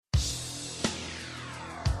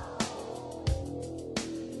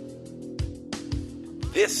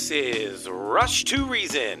This is Rush to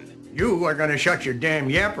Reason. You are going to shut your damn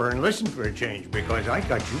yapper and listen for a change because I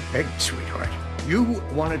got you pegged, sweetheart. You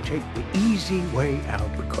want to take the easy way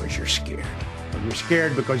out because you're scared. And you're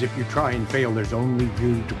scared because if you try and fail, there's only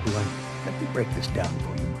you to blame. Let me break this down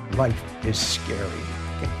for you. Life is scary.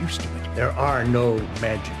 Get used to it. There are no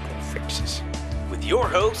magical fixes. With your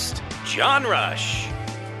host, John Rush.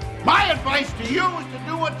 My advice to you is to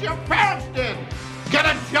do what your parents did. Get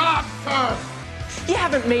a job, sir. You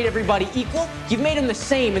haven't made everybody equal. You've made them the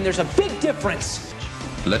same, and there's a big difference.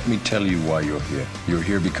 Let me tell you why you're here. You're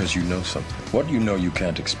here because you know something. What you know you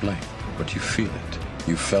can't explain, but you feel it.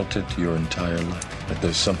 You felt it your entire life, that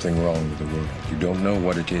there's something wrong with the world. You don't know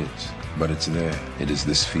what it is, but it's there. It is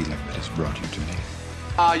this feeling that has brought you to me.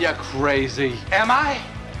 Are you crazy? Am I?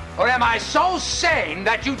 Or am I so sane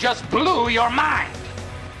that you just blew your mind?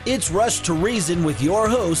 It's Rush to Reason with your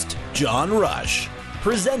host, John Rush.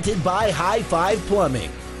 Presented by High Five Plumbing,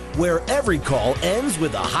 where every call ends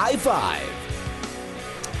with a high five.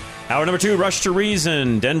 Hour number 2, Rush to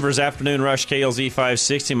Reason, Denver's Afternoon Rush, KLZ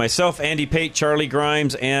 560. Myself, Andy Pate, Charlie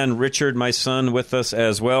Grimes, and Richard, my son, with us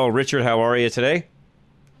as well. Richard, how are you today?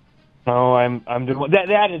 Oh, I'm doing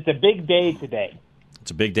that. It's a big day today. It's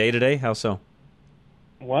a big day today? How so?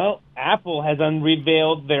 Well, Apple has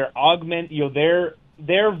unveiled their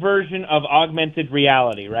their version of augmented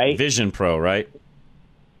reality, right? Vision Pro, right?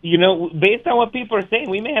 You know, based on what people are saying,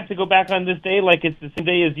 we may have to go back on this day like it's the same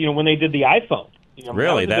day as, when they did the iPhone.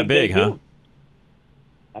 Really? That big, huh?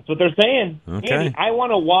 That's what they're saying. Okay. Andy, I want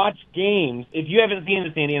to watch games. If you haven't seen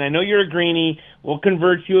this, Andy, and I know you're a greenie, we'll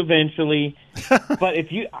convert you eventually. But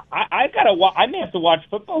if you, I've got to. I may have to watch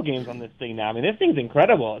football games on this thing now. I mean, this thing's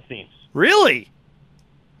incredible. It seems. Really?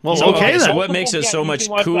 Well, okay then. So what makes it so much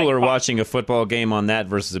cooler watching a football game on that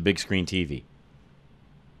versus a big screen TV?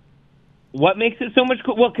 What makes it so much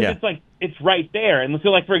cool? Well, because it's right there. And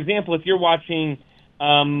so, for example, if you're watching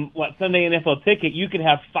Sunday NFL Ticket, you could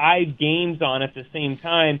have 5 games on at the same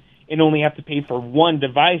time and only have to pay for one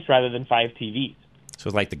device rather than 5 TVs. So,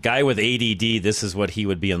 like the guy with ADD, this is what he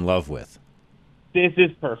would be in love with. This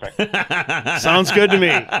is perfect. Sounds good to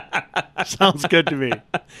me. Sounds good to me.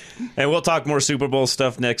 And we'll talk more Super Bowl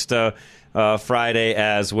stuff next Friday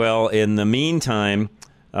as well. In the meantime,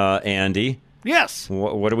 Andy. Yes.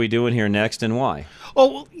 What are we doing here next and why?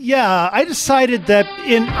 Oh, yeah. I decided that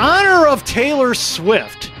in honor of Taylor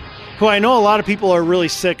Swift, who I know a lot of people are really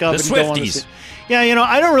sick of. The Swifties. Yeah,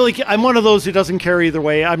 I don't really. I'm one of those who doesn't care either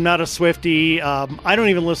way. I'm not a Swiftie. I don't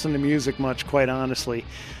even listen to music much, quite honestly.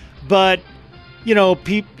 But,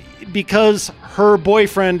 because her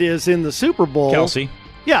boyfriend is in the Super Bowl. Kelsey.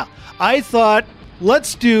 Yeah. I thought,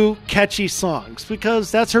 let's do catchy songs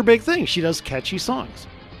because that's her big thing. She does catchy songs.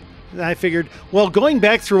 And I figured, well, going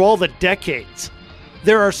back through all the decades,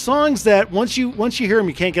 there are songs that once you hear them,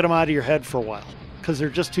 you can't get them out of your head for a while because they're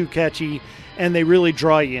just too catchy and they really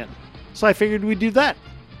draw you in. So I figured we'd do that.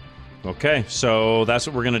 Okay, so that's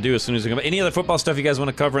what we're going to do as soon as we come. Any other football stuff you guys want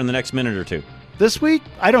to cover in the next minute or two? This week,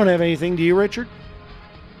 I don't have anything. Do you, Richard?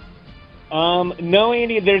 No,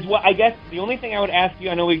 Andy. I guess the only thing I would ask you,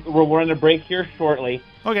 I know we're on a break here shortly.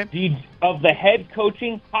 Okay. Of the head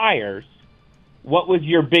coaching hires, what was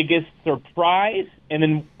your biggest surprise?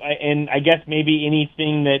 And I guess maybe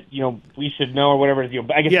anything that we should know or whatever.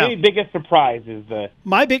 I guess maybe biggest surprise is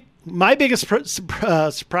my biggest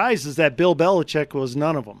surprise is that Bill Belichick was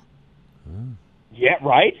none of them. Yeah,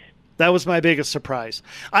 right. That was my biggest surprise.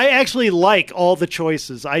 I actually like all the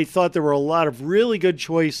choices. I thought there were a lot of really good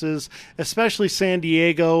choices, especially San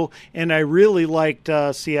Diego, and I really liked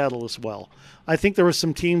Seattle as well. I think there were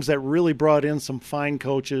some teams that really brought in some fine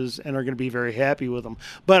coaches and are going to be very happy with them.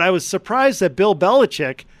 But I was surprised that Bill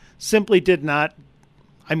Belichick simply did not.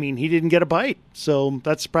 I mean, he didn't get a bite, so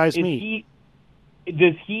that surprised me.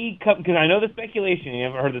 Does he come? Because I know the speculation.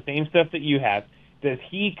 I've heard the same stuff that you have. Does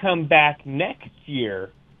he come back next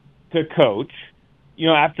year to coach?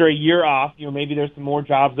 After a year off, maybe there's some more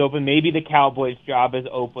jobs open. Maybe the Cowboys' job is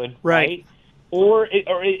open, right? Or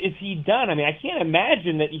is he done? I mean, I can't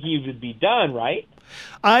imagine that he would be done, right?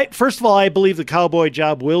 First of all, I believe the Cowboy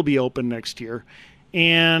job will be open next year.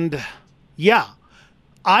 And, yeah,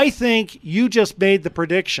 I think you just made the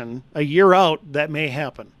prediction a year out that may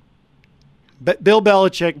happen. But Bill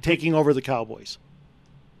Belichick taking over the Cowboys.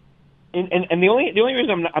 And the only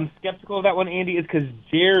reason I'm skeptical of that one, Andy, is because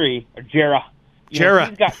Jerry, he's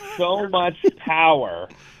got so much power.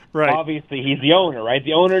 Right. Obviously, he's the owner, right?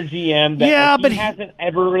 The owner, GM. But he hasn't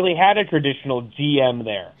ever really had a traditional GM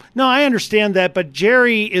there. No, I understand that, but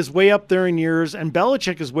Jerry is way up there in years, and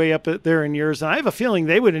Belichick is way up there in years, and I have a feeling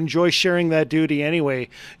they would enjoy sharing that duty anyway.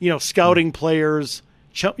 Scouting players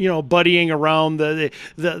buddying around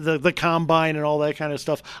the combine and all that kind of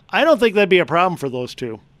stuff. I don't think that'd be a problem for those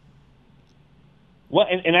two. Well,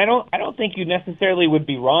 and I don't think you necessarily would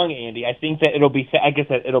be wrong, Andy. I think that it'll be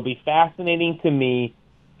fascinating to me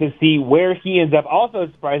to see where he ends up. Also,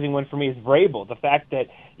 a surprising one for me is Vrabel. The fact that,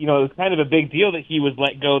 it was kind of a big deal that he was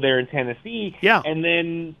let go there in Tennessee. Yeah. And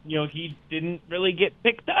then, he didn't really get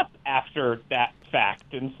picked up after that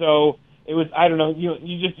fact. And so it was, I don't know,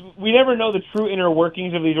 we never know the true inner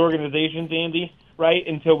workings of these organizations, Andy, right?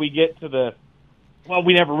 Until we get to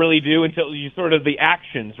we never really do until you sort of the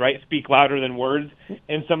actions, right, speak louder than words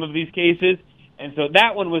in some of these cases. And so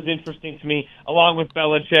that one was interesting to me, along with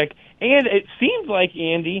Belichick. And it seems like,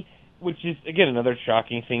 Andy, which is, again, another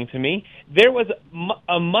shocking thing to me, there was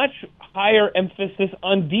a much higher emphasis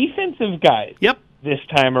on defensive guys this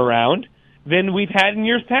time around than we've had in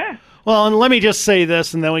years past. Well, and let me just say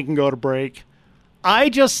this, and then we can go to break. I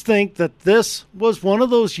just think that this was one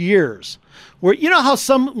of those years where, how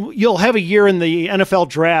you'll have a year in the NFL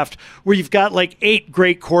draft where you've got like 8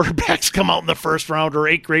 great quarterbacks come out in the first round or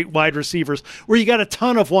 8 great wide receivers where you got a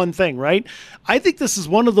ton of one thing, right? I think this is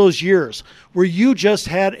one of those years where you just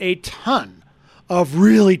had a ton of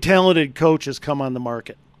really talented coaches come on the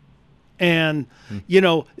market. And,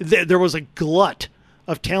 there was a glut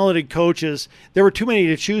of talented coaches. There were too many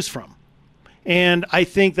to choose from. And I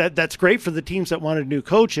think that that's great for the teams that wanted new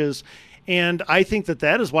coaches. And I think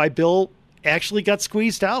that is why Bill actually got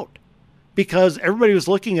squeezed out, because everybody was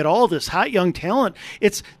looking at all this hot young talent.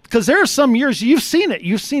 It's because there are some years, you've seen it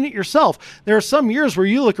yourself. There are some years where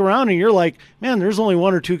you look around and you're like, man, there's only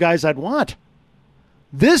 1 or 2 guys I'd want.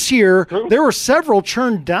 This year, there were several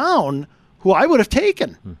churned down who I would have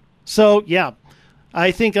taken. So, yeah,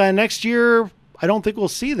 I think next year, I don't think we'll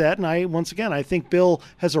see that. And I think Bill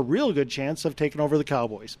has a real good chance of taking over the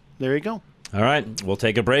Cowboys. There you go. All right, we'll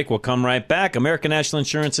take a break. We'll come right back. American National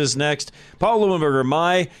Insurance is next. Paul Leuenberger,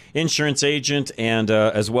 my insurance agent, and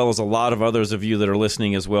as well as a lot of others of you that are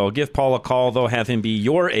listening as well. Give Paul a call, though. Have him be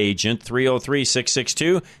your agent,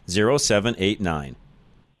 303-662-0789.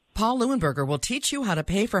 Paul Leuenberger will teach you how to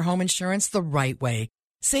pay for home insurance the right way,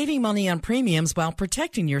 saving money on premiums while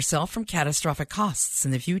protecting yourself from catastrophic costs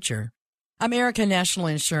in the future. American National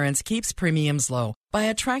Insurance keeps premiums low by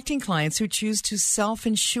attracting clients who choose to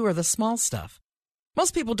self-insure the small stuff.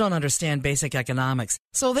 Most people don't understand basic economics,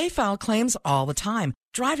 so they file claims all the time,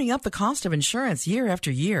 driving up the cost of insurance year after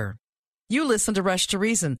year. You listen to Rush to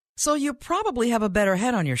Reason, so you probably have a better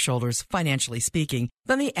head on your shoulders, financially speaking,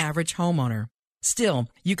 than the average homeowner. Still,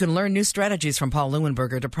 you can learn new strategies from Paul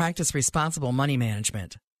Leuenberger to practice responsible money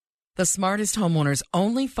management. The smartest homeowners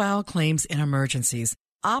only file claims in emergencies,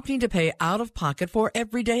 opting to pay out-of-pocket for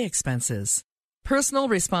everyday expenses. Personal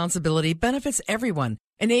responsibility benefits everyone,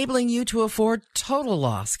 enabling you to afford total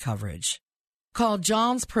loss coverage. Call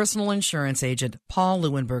John's personal insurance agent, Paul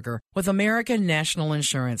Leuenberger, with American National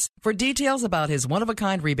Insurance for details about his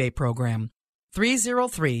one-of-a-kind rebate program.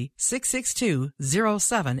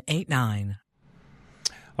 303-662-0789.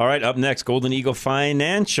 All right, up next, Golden Eagle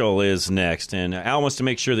Financial is next. And Al wants to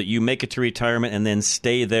make sure that you make it to retirement and then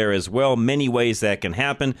stay there as well. Many ways that can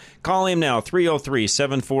happen. Call him now,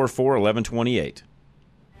 303-744-1128.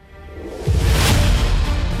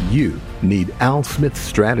 You need Al Smith's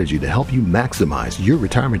strategy to help you maximize your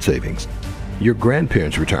retirement savings. Your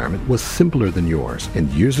grandparents' retirement was simpler than yours, and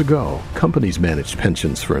years ago, companies managed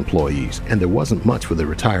pensions for employees, and there wasn't much for the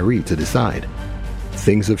retiree to decide.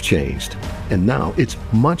 Things have changed, and now it's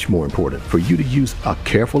much more important for you to use a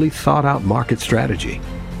carefully thought-out market strategy.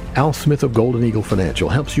 Al Smith of Golden Eagle Financial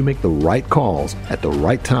helps you make the right calls at the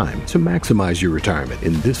right time to maximize your retirement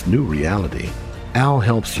in this new reality. Al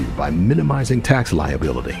helps you by minimizing tax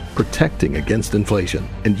liability, protecting against inflation,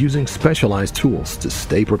 and using specialized tools to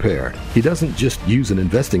stay prepared. He doesn't just use an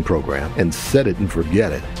investing program and set it and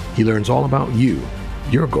forget it. He learns all about you,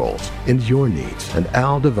 your goals, and your needs, and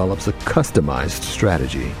Al develops a customized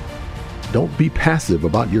strategy. Don't be passive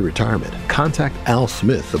about your retirement. Contact Al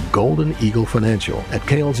Smith of Golden Eagle Financial at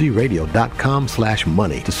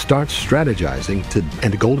klzradio.com/money to start strategizing.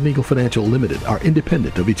 And Golden Eagle Financial Limited are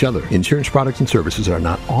independent of each other. Insurance products and services are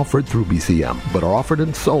not offered through BCM, but are offered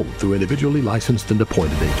and sold through individually licensed and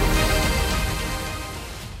appointed agents.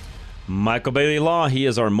 Michael Bailey Law, he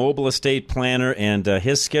is our mobile estate planner, and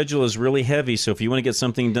his schedule is really heavy, so if you want to get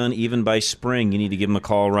something done even by spring, you need to give him a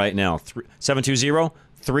call right now.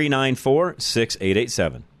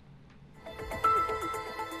 720-394-6887.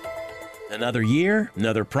 Another year,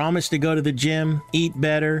 another promise to go to the gym, eat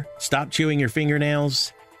better, stop chewing your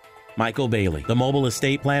fingernails. Michael Bailey, the mobile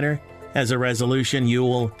estate planner, has a resolution you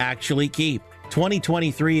will actually keep.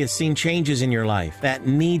 2023 has seen changes in your life that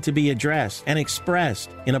need to be addressed and expressed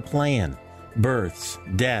in a plan. Births,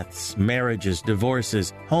 deaths, marriages,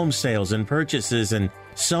 divorces, home sales and purchases, and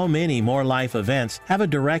so many more life events have a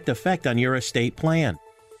direct effect on your estate plan.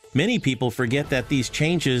 Many people forget that these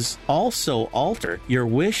changes also alter your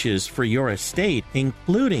wishes for your estate,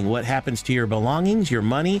 including what happens to your belongings, your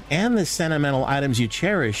money, and the sentimental items you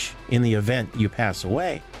cherish in the event you pass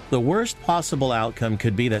away. The worst possible outcome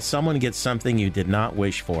could be that someone gets something you did not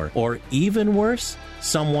wish for, or even worse,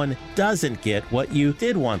 someone doesn't get what you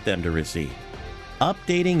did want them to receive.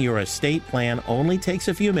 Updating your estate plan only takes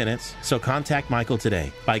a few minutes, so contact Michael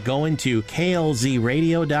today by going to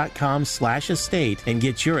klzradio.com/estate and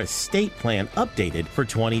get your estate plan updated for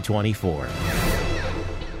 2024.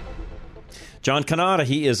 John Canada,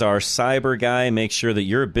 he is our cyber guy. Make sure that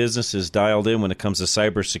your business is dialed in when it comes to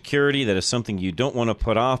cybersecurity. That is something you don't want to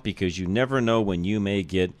put off because you never know when you may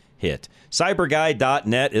get hit.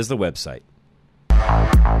 Cyberguy.net is the website.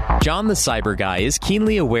 John the Cyber Guy is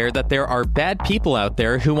keenly aware that there are bad people out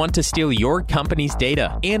there who want to steal your company's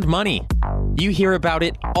data and money. You hear about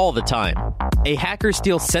it all the time. A hacker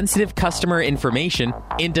steals sensitive customer information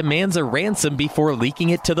and demands a ransom before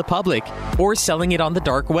leaking it to the public or selling it on the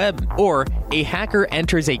dark web. Or a hacker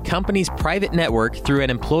enters a company's private network through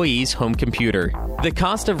an employee's home computer. The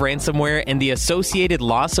cost of ransomware and the associated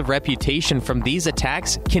loss of reputation from these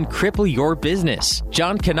attacks can cripple your business.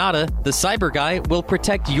 John Canada, the Cyber Guy, will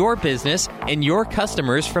protect your business and your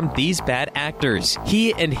customers from these bad actors.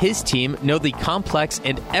 He and his team know the complex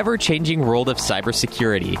and ever-changing world of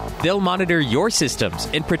cybersecurity. They'll monitor your systems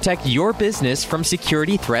and protect your business from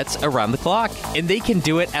security threats around the clock. And they can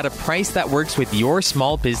do it at a price that works with your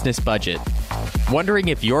small business budget. Wondering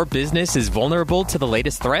if your business is vulnerable to the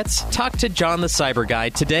latest threats? Talk to John the Cyber Guy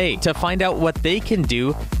today to find out what they can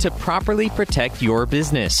do to properly protect your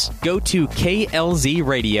business. Go to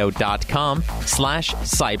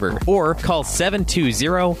klzradio.com/cyber or call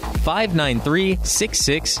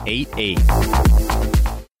 720-593-6688.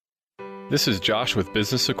 This is Josh with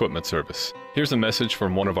Business Equipment Service. Here's a message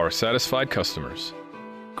from one of our satisfied customers.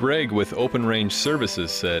 Greg with Open Range Services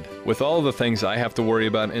said, "With all the things I have to worry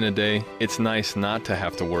about in a day, it's nice not to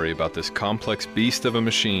have to worry about this complex beast of a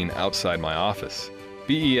machine outside my office.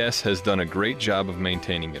 BES has done a great job of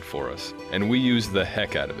maintaining it for us, and we use the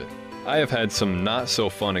heck out of it. I have had some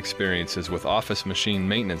not-so-fun experiences with office machine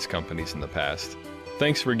maintenance companies in the past.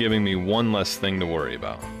 Thanks for giving me one less thing to worry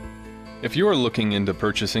about." If you are looking into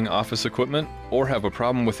purchasing office equipment or have a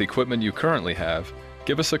problem with equipment you currently have,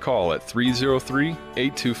 give us a call at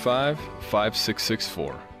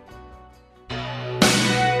 303-825-5664.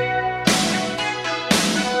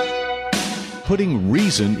 Putting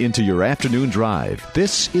reason into your afternoon drive.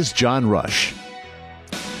 This is John Rush.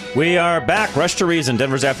 We are back. Rush to Reason,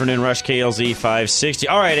 Denver's Afternoon Rush, KLZ 560.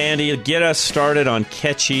 All right, Andy, get us started on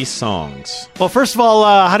catchy songs. Well, first of all,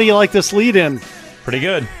 how do you like this lead-in? Pretty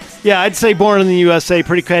good. Yeah, I'd say Born in the USA,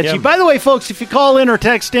 pretty catchy. Yeah. By the way, folks, if you call in or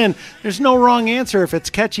text in, there's no wrong answer. If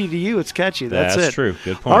it's catchy to you, it's catchy. That's it. That's true.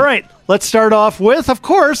 Good point. All right, let's start off with, of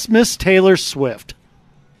course, Miss Taylor Swift.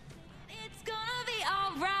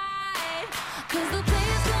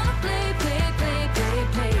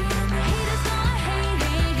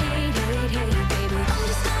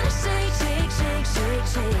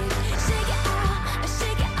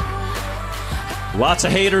 Lots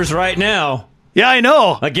of haters right now. Yeah, I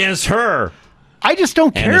know. Against her. I just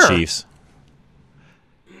don't care. And the Chiefs.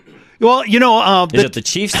 Well, you know... is it the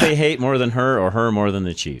Chiefs they hate more than her or her more than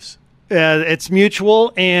the Chiefs? It's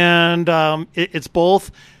mutual, and it's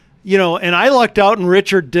both. You know, and I lucked out and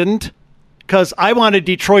Richard didn't because I wanted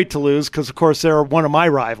Detroit to lose because, of course, they're one of my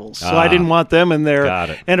rivals. So I didn't want them in there.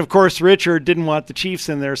 Got it. And, of course, Richard didn't want the Chiefs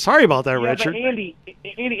in there. Sorry about that, Richard. But Andy,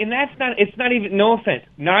 and that's not, it's not even, no offense,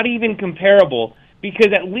 not even comparable.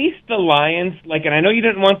 Because at least the Lions, and I know you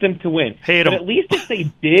didn't want them to win, but at least if they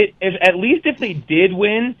did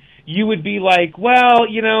win, you would be like, well,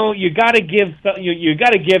 you know, you got to give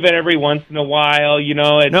it every once in a while, you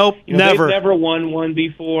know. Nope, never. They've never won one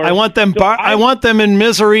before. I want them. I want them in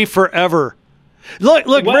misery forever. Look,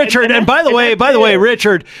 well, Richard. And by the way,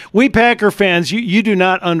 Richard, we Packer fans, you do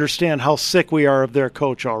not understand how sick we are of their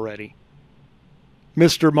coach already.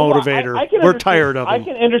 Mr. Motivator. Well, we're tired of him. I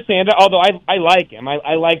can understand it, although I like him.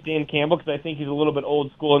 I like Dan Campbell because I think he's a little bit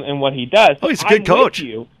old school in what he does. Oh, he's a good coach. With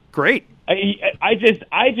you. Great. I just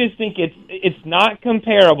think it's not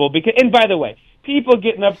comparable because. And by the way, people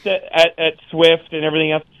getting upset at Swift and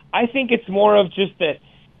everything else. I think it's more of just that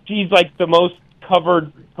she's like the most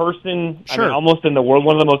covered person, sure. I mean, almost in the world,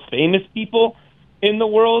 one of the most famous people in the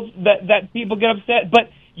world that people get upset. But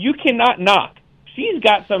you cannot knock she's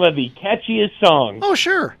got some of the catchiest songs. Oh,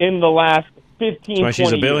 sure. In the last 15, That's why she's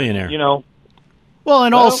a 20 billionaire. years, you know. Well,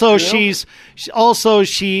 and Well, also you know.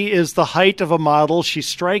 she is the height of a model. She's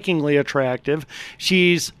strikingly attractive.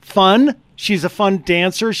 She's fun. She's a fun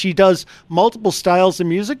dancer. She does multiple styles of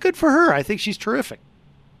music. Good for her. I think she's terrific.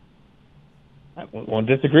 I won't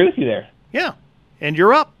disagree with you there. Yeah. And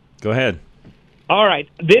you're up. Go ahead. All right.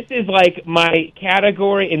 This is like my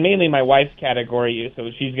category, and mainly my wife's category, so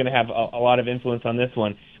she's going to have a lot of influence on this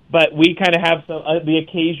one. But we kind of have some the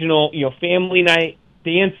occasional, family night,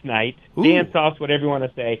 dance offs, whatever you want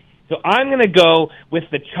to say. So I'm going to go with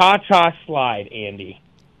the Cha-Cha Slide, Andy.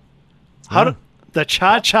 The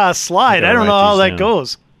Cha-Cha Slide? I don't write know how these that down.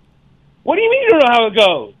 goes. What do you mean you don't know how it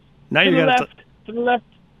goes? Now to you're the gonna left, to the left,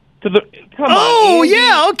 to the... Come on, Oh, Andy.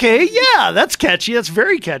 yeah, okay, yeah, that's catchy. That's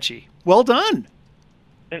very catchy. Well done.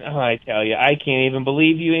 Oh, I tell you, I can't even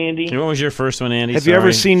believe you, Andy. What was your first one, Andy? Have you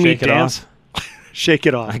ever Sorry. seen me Shake it dance? off? Shake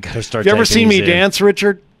it off. I gotta start. Have you ever typing seen me these in. dance,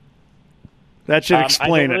 Richard? That should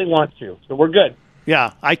explain I don't it. really want to, so we're good.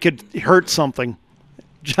 Yeah, I could hurt something.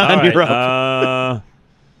 John, All right, you're up.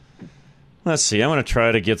 Let's see. I'm going to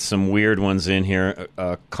try to get some weird ones in here.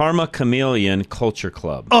 Karma Chameleon Culture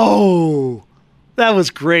Club. Oh, that was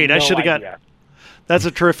great. I No should have got. idea. That's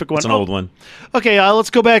a terrific one. It's an old one. Okay, let's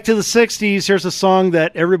go back to the 60s. Here's a song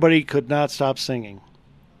that everybody could not stop singing.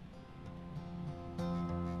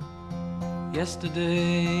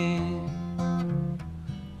 Yesterday,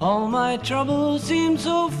 all my troubles seem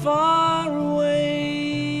so far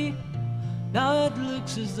away. Now it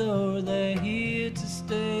looks as though they're here to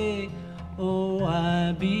stay. Oh,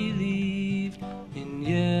 I believed in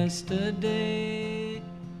yesterday.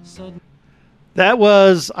 That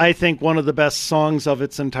was, I think, one of the best songs of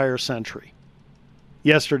its entire century.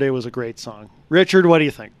 Yesterday was a great song. Richard, what do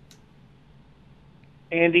you think?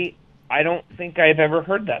 Andy, I don't think I've ever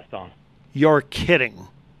heard that song. You're kidding.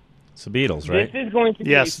 It's the Beatles, right? This is going to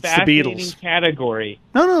be Yes, a it's the fascinating Beatles. category.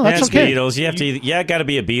 No, that's It's okay. Beatles. You have to. Got to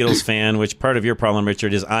be a Beatles fan. Which part of your problem,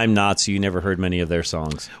 Richard, is I'm not. So you never heard many of their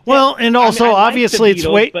songs. Well, and also, I like the obviously,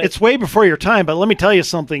 Beatles, but- it's way before your time. But let me tell you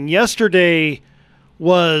something. Yesterday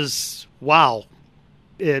was wow.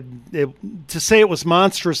 To say it was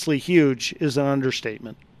monstrously huge is an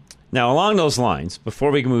understatement. Now, along those lines,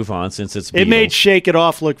 before we can move on, since it's Beatles, It made "Shake It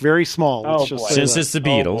Off" look very small. Oh, Let's just boy. say since that. it's the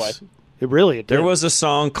Beatles, It there did. was a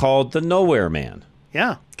song called "The Nowhere Man."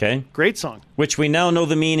 Yeah, Okay, great song. which we now know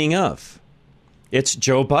the meaning of. It's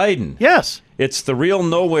Joe Biden. Yes. It's the real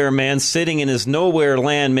nowhere man sitting in his nowhere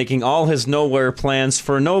land making all his nowhere plans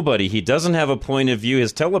for nobody. He doesn't have a point of view.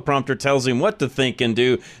 His teleprompter tells him what to think and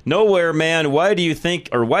do. Nowhere man, why do you think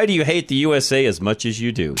or why do you hate the USA as much as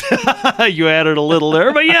you do? You added a little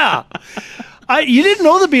there, but yeah. You didn't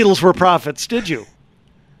know the Beatles were prophets, did you?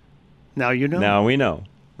 Now you know. Now we know.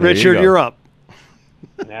 There Richard, go. you're up.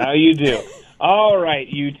 Now you do. All right,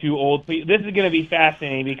 you two old people. This is going to be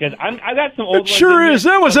fascinating because I got some old ones. Sure in here, is.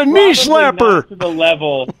 That was but a knee probably slapper. not to the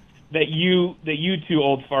level that you two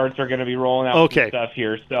old farts are going to be rolling out Okay. some stuff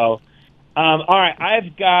here. So, all right,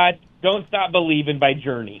 I've got "Don't Stop Believing" by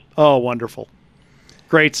Journey. Oh, wonderful.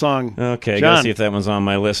 Great song. Okay, John. gotta see if that one's on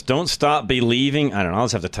my list. Don't stop believing. I don't know. I'll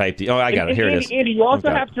just have to type the. Oh, I got it. Here it is. Andy, you also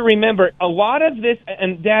I've got have to remember a lot of this.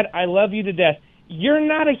 And Dad, I love you to death. You're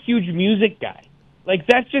not a huge music guy. Like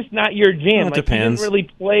that's just not your jam. Well, it like depends. you didn't really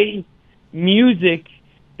play music.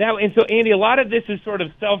 And so Andy, a lot of this is sort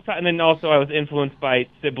of self-taught, and then also I was influenced by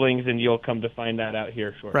siblings, and you'll come to find that out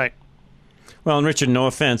here shortly. Right. Well, and Richard, no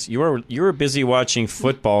offense, you were busy watching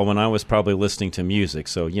football when I was probably listening to music,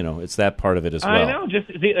 so it's that part of it as well. I know. Just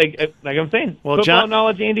see, like I'm saying, Well, football John-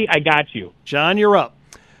 knowledge, Andy. I got you. John, you're up.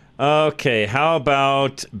 Okay, how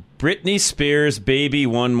about Britney Spears' "Baby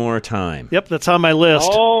One More Time"? Yep, that's on my list.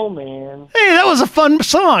 Oh man. Hey, that was a fun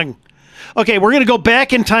song. Okay, we're going to go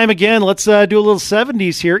back in time again. Let's do a little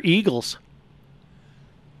 70s here. Eagles.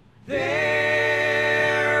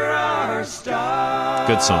 There are stars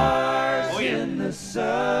Good song. in the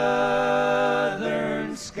southern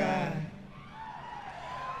sky.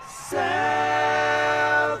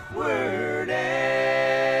 Southward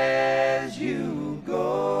as you go.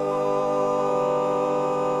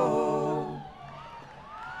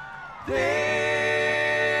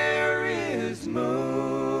 There is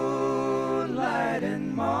moonlight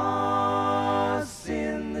and moss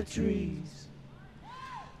in the trees.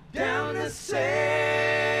 Down the seven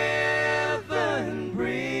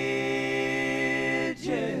bridges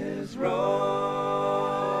roll.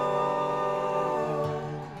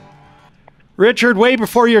 Richard, way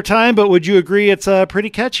before your time, but would you agree it's pretty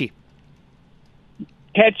catchy?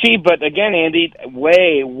 Catchy, but again, Andy,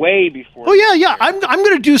 way before. Oh, yeah. I'm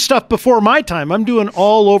going to do stuff before my time. I'm doing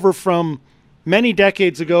all over from many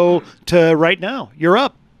decades ago to right now. You're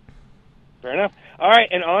up. Fair enough. All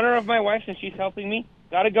right, in honor of my wife, since she's helping me,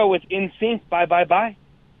 got to go with In Sync, Bye Bye Bye.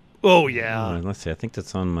 Oh, yeah. Let's see. I think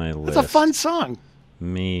that's on my list. That's a fun song.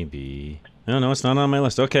 Maybe. No, it's not on my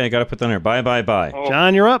list. Okay, I got to put that on here. Bye, bye, bye. Oh.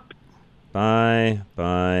 John, you're up. Bye,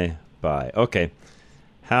 bye, bye. Okay.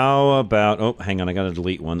 How about... Oh, hang on. I got to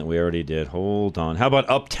delete one that we already did. Hold on. How about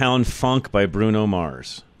Uptown Funk by Bruno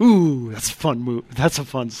Mars? Ooh, that's a fun That's a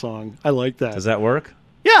fun song. I like that. Does that work?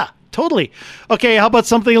 Yeah, totally. Okay, how about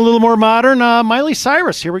something a little more modern? Miley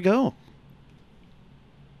Cyrus. Here we go.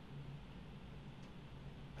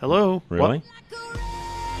 Hello? Really? What?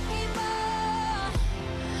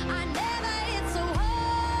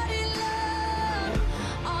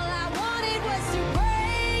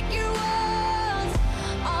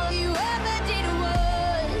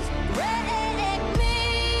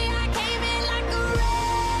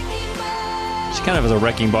 She kind of is a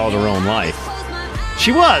wrecking ball of her own life.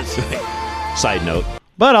 She was. Side note.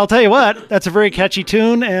 But I'll tell you what, that's a very catchy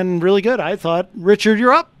tune and really good, I thought. Richard,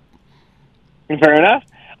 you're up. Fair enough.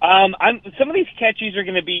 Some of these catchies are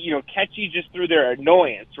going to be, catchy just through their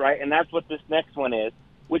annoyance, right? And that's what this next one is,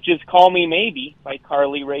 which is Call Me Maybe by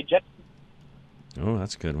Carly Rae Jepsen. Oh,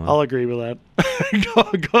 that's a good one. I'll agree with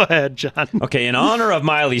that. Go ahead, John. Okay, in honor of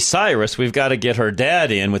Miley Cyrus, we've got to get her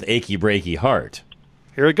dad in with Achy Breaky Heart.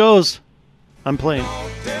 Here it goes. I'm playing.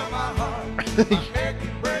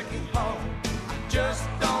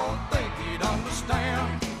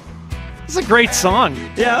 It's a great song.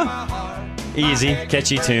 Yeah. Easy,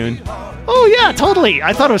 catchy tune. Oh, yeah, totally.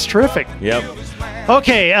 I thought it was terrific. Yep.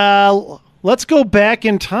 Okay, let's go back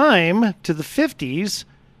in time to the 50s.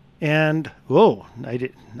 And, whoa,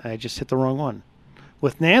 I just hit the wrong one.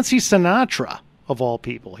 With Nancy Sinatra, of all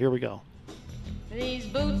people. Here we go. These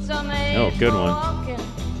boots are made Oh, good one. for walking,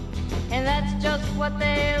 and that's just what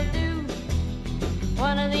they'll do.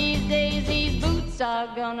 One of these days, these boots are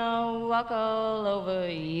gonna walk all over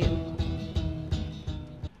you.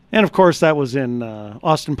 And, of course, that was in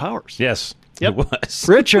Austin Powers. Yes, Yep. it was.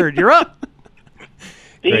 Richard, you're up.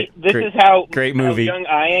 See, this is how great movie. How young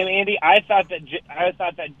I am, Andy. I thought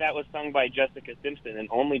that was sung by Jessica Simpson and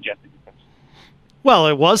only Jessica Simpson. Well,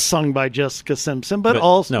 it was sung by Jessica Simpson, but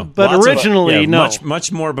lots originally, of, no.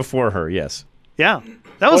 Much more before her, yes. Yeah,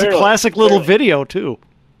 that was Clearly, a classic little clearly. video, too.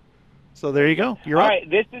 So there you go. You're All up. right,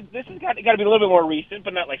 this has got to be a little bit more recent,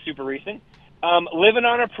 but not like super recent. Living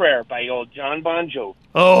on a Prayer by old John Bon Jovi.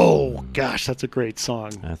 Oh, gosh, that's a great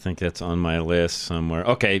song. I think that's on my list somewhere.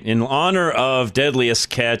 Okay, in honor of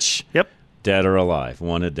Deadliest Catch, Yep. Dead or Alive.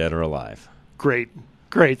 Wanted, Dead or Alive. Great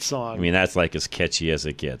song. I mean, that's like as catchy as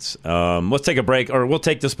it gets. Let's take a break, or we'll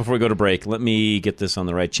take this before we go to break. Let me get this on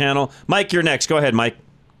the right channel. Mike, you're next. Go ahead, Mike.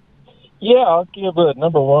 Yeah, I'll give a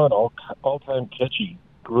number one all-time catchy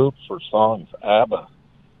group for songs, ABBA.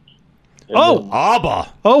 And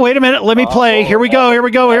ABBA. Oh, wait a minute. Let me play. Here we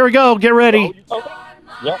go. Get ready.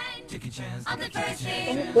 Yeah.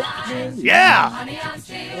 Yeah.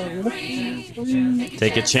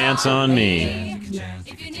 Take a chance on me.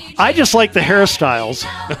 I just like the hairstyles.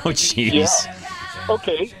 Oh, jeez.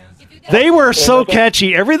 Okay. They were so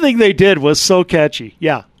catchy. Everything they did was so catchy.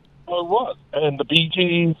 Yeah. Well, it was. And the Bee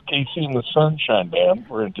Gees, Casey and the Sunshine Band,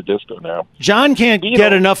 we're into disco now. John can't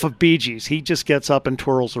get enough of Bee Gees. He just gets up and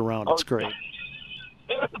twirls around. It's great.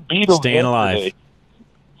 Beatles Staying alive. yesterday.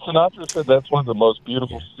 Sinatra said that's one of the most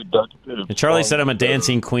beautiful, seductive. And Charlie songs said I'm a ever.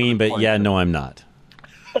 dancing queen, but yeah, no, I'm not.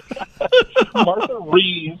 Martha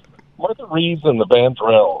Reeves and the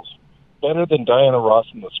Vandrells, better than Diana Ross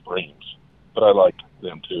and the Supremes, but I like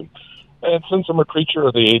them too. And since I'm a creature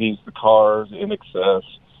of the '80s, the Cars, In Excess,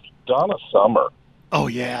 Donna Summer. Oh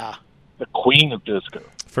yeah, the queen of disco.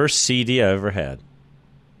 First CD I ever had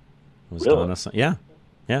was Really? Donna Summer.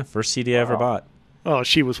 Yeah, first CD I ever bought. Oh,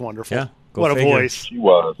 she was wonderful. Yeah, go what figure. a voice. She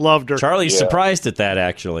was. Loved her. Charlie's surprised at that,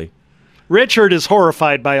 actually. Richard is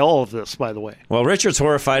horrified by all of this, by the way. Well, Richard's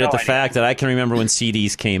horrified at the fact that I can remember when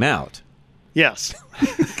CDs came out. Yes.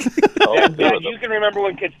 Yeah, you can remember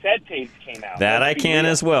when cassette tapes came out. That I can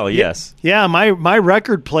as well, yes. Yeah, my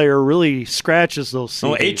record player really scratches those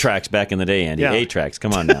CDs. Oh, 8-tracks back in the day, Andy. Yeah. 8-tracks,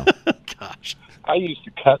 come on now. Gosh. I used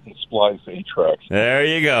to cut and splice 8-tracks. There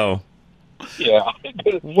you go. Yeah.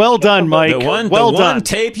 Well done, Mike. The one done.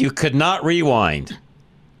 tape you could not rewind.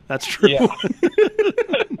 That's true. Yeah.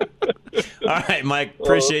 All right, Mike,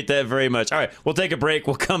 appreciate that very much. All right, we'll take a break.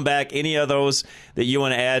 We'll come back. Any of those that you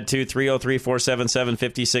want to add to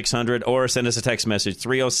 303-477-5600 or send us a text message,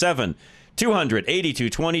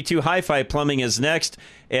 307-200-8222. Hi-Fi Plumbing is next.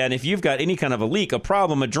 And if you've got any kind of a leak, a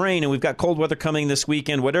problem, a drain, and we've got cold weather coming this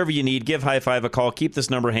weekend, whatever you need, give High Five a call. Keep this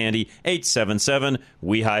number handy,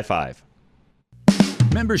 877-WE-HIGH-FIVE.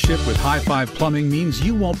 membership with High Five Plumbing means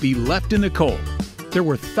you won't be left in the cold. There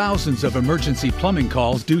were thousands of emergency plumbing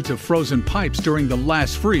calls due to frozen pipes during the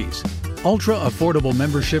last freeze. Ultra-affordable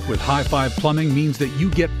membership with High Five Plumbing means that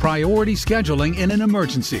you get priority scheduling in an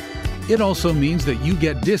emergency. It also means that you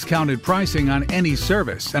get discounted pricing on any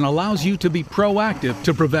service and allows you to be proactive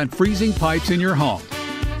to prevent freezing pipes in your home.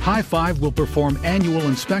 High Five will perform annual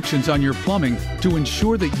inspections on your plumbing to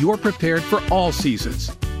ensure that you're prepared for all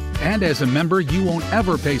seasons. And as a member, you won't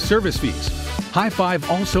ever pay service fees. High Five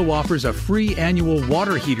also offers a free annual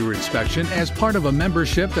water heater inspection as part of a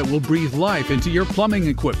membership that will breathe life into your plumbing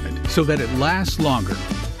equipment so that it lasts longer.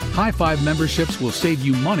 High Five memberships will save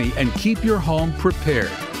you money and keep your home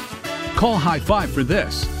prepared. Call High Five for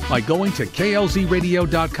this by going to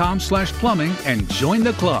klzradio.com/plumbing and join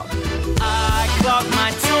the club. I clogged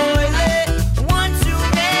my toilet one too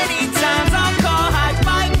many times. I'll call High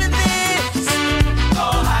Five for this.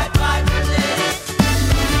 Call High Five for this.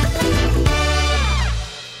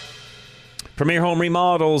 Premier Home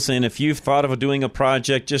Remodels, and if you've thought of doing a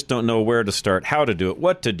project, just don't know where to start, how to do it,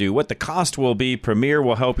 what to do, what the cost will be, Premier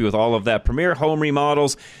will help you with all of that. Premier Home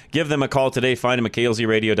Remodels, give them a call today. Find them at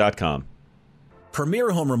klzradio.com.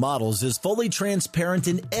 Premier Home Remodels is fully transparent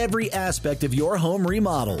in every aspect of your home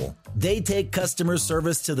remodel. They take customer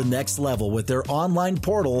service to the next level with their online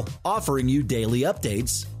portal, offering you daily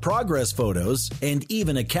updates, progress photos, and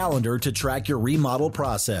even a calendar to track your remodel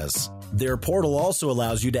process. Their portal also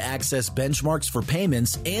allows you to access benchmarks for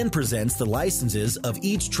payments and presents the licenses of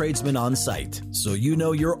each tradesman on site, so you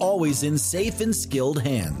know you're always in safe and skilled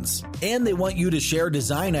hands. And they want you to share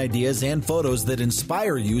design ideas and photos that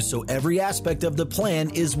inspire you so every aspect of the plan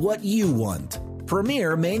is what you want.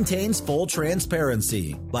 Premier maintains full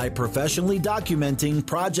transparency by professionally documenting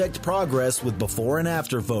project progress with before and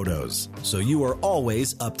after photos, so you are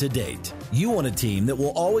always up to date. You want a team that will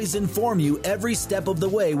always inform you every step of the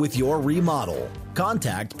way with your remodel.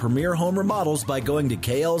 Contact Premier Home Remodels by going to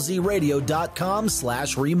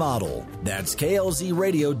klzradio.com/remodel. That's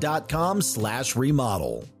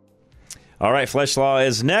klzradio.com/remodel. All right, Flesh Law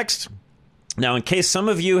is next. Now, in case some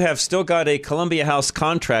of you have still got a Columbia House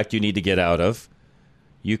contract you need to get out of,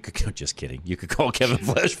 you could, just kidding, you could call Kevin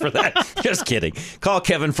Flesh for that. Just kidding. Call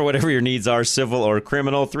Kevin for whatever your needs are, civil or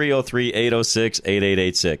criminal,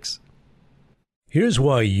 303-806-8886. Here's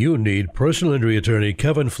why you need personal injury attorney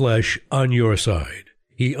Kevin Flesh on your side.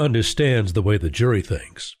 He understands the way the jury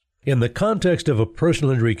thinks. In the context of a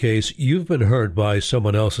personal injury case, you've been hurt by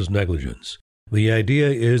someone else's negligence. The idea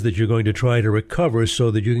is that you're going to try to recover so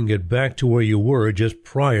that you can get back to where you were just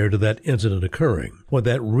prior to that incident occurring. What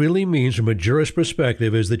that really means from a jurist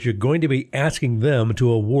perspective is that you're going to be asking them to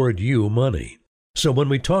award you money. So when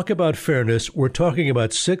we talk about fairness, we're talking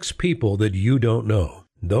about 6 people that you don't know.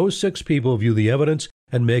 Those 6 people view the evidence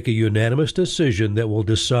and make a unanimous decision that will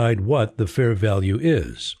decide what the fair value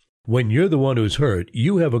is. When you're the one who's hurt,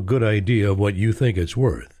 you have a good idea of what you think it's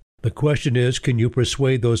worth. The question is, can you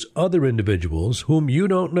persuade those other individuals whom you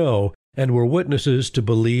don't know and were witnesses to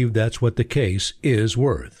believe that's what the case is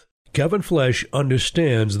worth? Kevin Flesh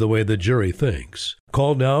understands the way the jury thinks.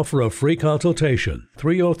 Call now for a free consultation,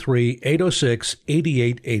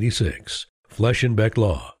 303-806-8886. Flesh and Beck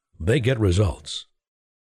Law. They get results.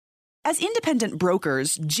 As independent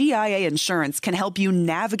brokers, GIA Insurance can help you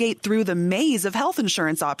navigate through the maze of health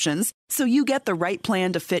insurance options so you get the right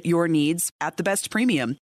plan to fit your needs at the best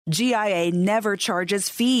premium. GIA never charges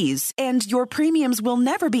fees, and your premiums will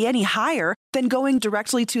never be any higher than going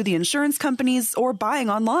directly to the insurance companies or buying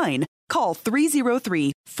online. Call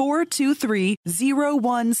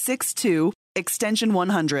 303-423-0162, extension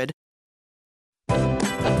 100.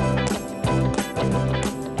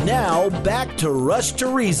 Now, back to Rush to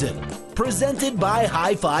Reason, presented by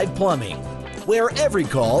High Five Plumbing, where every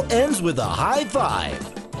call ends with a high five.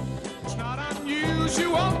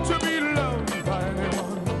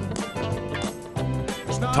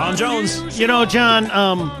 Tom Jones. You know, John.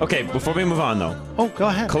 Okay, before we move on, though. Oh, go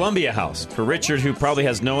ahead. Columbia House. For Richard, who probably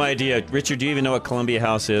has no idea. Richard, do you even know what Columbia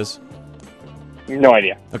House is? No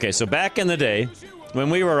idea. Okay, so back in the day, when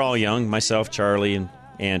we were all young, myself, Charlie, and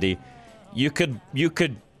Andy, they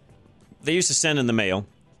used to send in the mail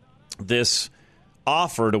this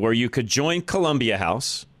offer to where you could join Columbia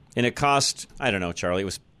House, and it cost, I don't know, Charlie, it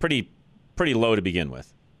was pretty low to begin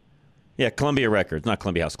with. Yeah, Columbia Records, not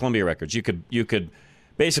Columbia House, Columbia Records. You could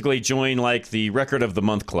basically join like the Record of the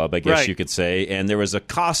Month Club, I guess you could say, and there was a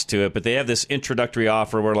cost to it, but they have this introductory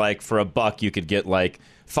offer where like for $1 you could get like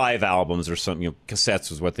 5 albums or something.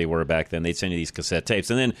 Cassettes was what they were back then. They'd send you these cassette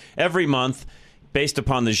tapes, and then every month, based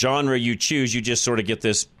upon the genre you choose, you just sort of get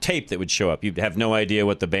this tape that would show up. You'd have no idea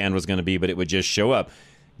what the band was going to be, but it would just show up.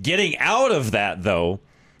 Getting out of that, though,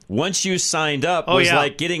 Once you signed up, was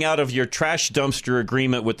like getting out of your trash dumpster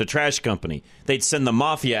agreement with the trash company. They'd send the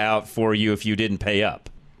mafia out for you if you didn't pay up.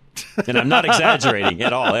 And I'm not exaggerating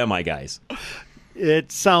at all, am I, guys?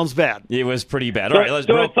 It sounds bad. It was pretty bad. So, All right, let's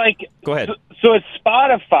it's like go ahead. So it's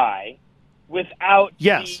Spotify without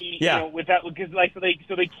yes, without because like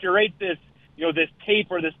so they curate this this tape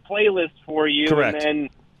or this playlist for you, correct, and then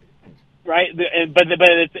but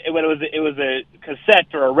it was a cassette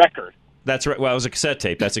or a record. That's right. Well, it was a cassette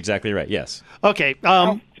tape. That's exactly right. Yes. Okay.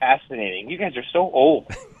 Fascinating. You guys are so old.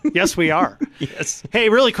 Yes, we are. Yes. Hey,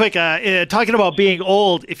 really quick, talking about being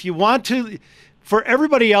old, if you want to, for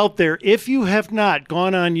everybody out there, if you have not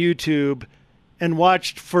gone on YouTube and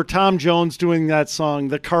watched for Tom Jones doing that song,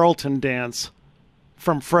 the Carlton Dance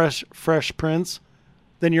from Fresh Prince,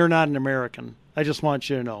 then you're not an American. I just want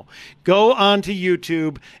you to know. Go onto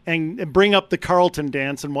YouTube and bring up the Carlton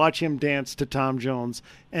Dance and watch him dance to Tom Jones,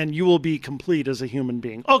 and you will be complete as a human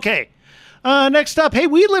being. Okay. Next up, hey,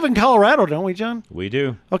 we live in Colorado, don't we, John? We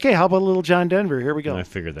do. Okay, how about a little John Denver? Here we go. I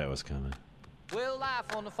figured that was coming. Well,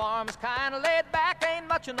 life on the farm is kind of laid back. Ain't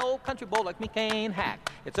much an old country boy like me can't hack.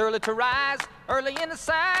 It's early to rise, early in the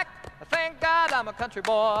sack. Thank God I'm a country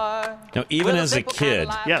boy. Now, even as a kid,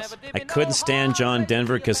 I couldn't stand John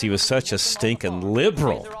Denver because he was such a stinking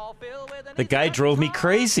liberal. The guy drove me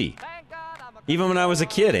crazy. Even when I was a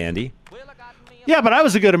kid, Andy. Yeah, but I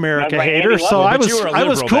was a good America hater, so I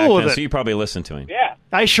was cool with it. So you probably listened to him. Yeah.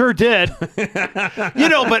 I sure did. But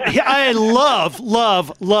I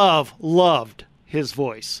loved his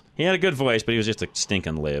voice. He had a good voice, but he was just a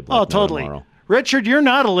stinking lib. Oh, totally. Richard, you're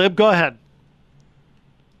not a lib. Go ahead.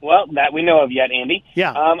 Well, that we know of yet, Andy.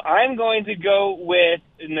 Yeah. I'm going to go with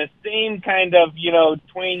in the same kind of,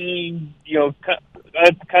 twangy,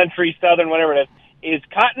 country, southern, whatever it is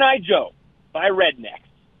Cotton Eye Joe by Redneck.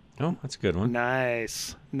 Oh, that's a good one.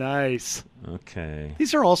 Nice. Okay.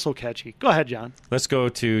 These are also catchy. Go ahead, John. Let's go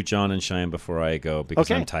to John and Cheyenne before I go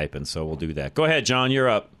because I'm typing, so we'll do that. Go ahead, John. You're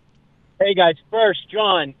up. Hey, guys. First,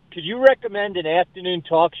 John, could you recommend an afternoon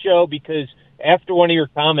talk show? Because after one of your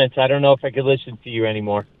comments, I don't know if I could listen to you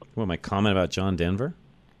anymore. What, my comment about John Denver?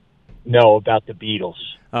 No, about the Beatles.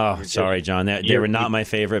 Oh, sorry, John. They were not my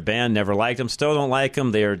favorite band. Never liked them. Still don't like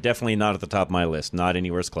them. They are definitely not at the top of my list. Not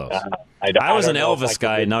anywhere close. I was an Elvis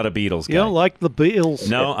guy, not a Beatles guy. You don't like the Beatles?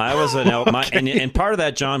 No, I was an Elvis. And part of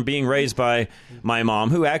that, John, being raised by my mom,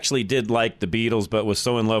 who actually did like the Beatles, but was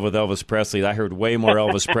so in love with Elvis Presley, I heard way more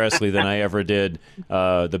Elvis Presley than I ever did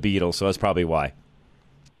the Beatles. So that's probably why.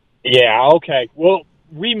 Yeah. Okay. Well,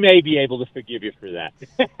 we may be able to forgive you for that.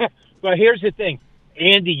 But here's the thing.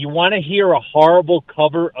 Andy, you want to hear a horrible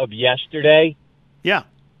cover of Yesterday? Yeah,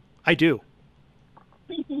 I do.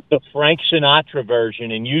 The Frank Sinatra version,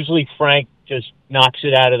 and usually Frank just knocks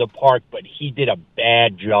it out of the park, but he did a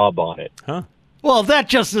bad job on it. Huh? Well, that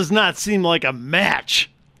just does not seem like a match.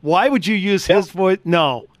 Why would you use his voice?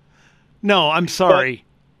 No, I'm sorry.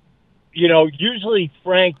 But, usually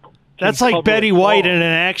Frank... That's like Betty White in an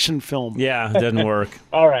action film. Yeah, it doesn't work.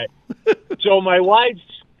 All right. So my wife's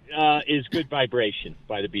is Good Vibration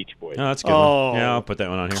by the Beach Boys. Oh, that's a good one. Yeah, I'll put that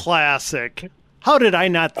one on here. Classic. How did I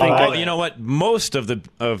not think of that? You know what? Most of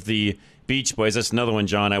the Beach Boys, that's another one,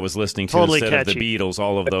 John, I was listening to totally instead catchy. of the Beatles.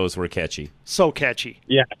 All of those were catchy. So catchy.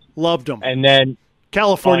 Yeah. Loved them. And then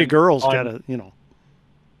California Girls got a,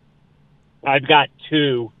 I've got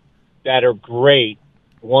two that are great.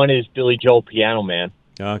 One is Billy Joel Piano Man.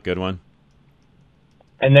 Oh, good one.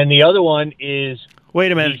 And then the other one is...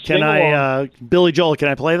 Wait a minute. Can I, Billy Joel, can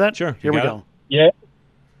I play that? Sure. Here we go. Yeah.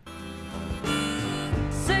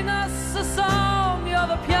 Sing us a song, you're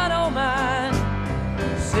the piano man.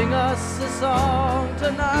 Sing us a song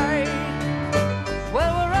tonight.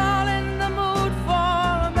 Well, we're all in the mood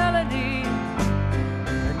for a melody,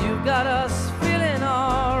 and you've got us feeling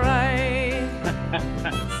all right.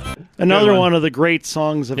 Another one of the great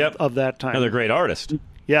songs of that time. Another great artist.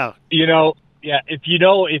 Yeah. Yeah, if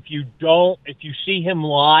you see him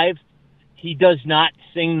live, he does not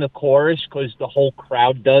sing the chorus because the whole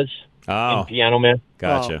crowd does. Oh, in Piano Man.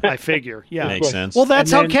 Gotcha. I figure. Yeah, makes sense. Well,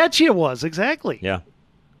 that's how catchy it was. Exactly. Yeah.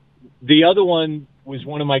 The other one was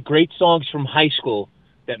one of my great songs from high school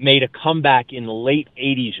that made a comeback in the late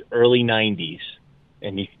 '80s, early '90s.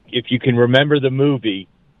 And if you can remember the movie,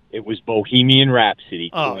 it was Bohemian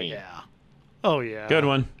Rhapsody. Oh Queen. yeah. Oh yeah. Good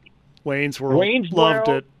one. Wayne's World. Loved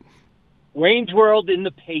it. Wayne's World in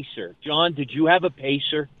the Pacer. John, did you have a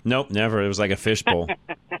Pacer? Nope, never. It was like a fishbowl.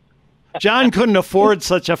 John couldn't afford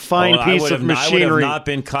such a fine piece of machinery. I would have not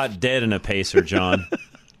been caught dead in a Pacer, John.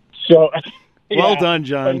 So, well done,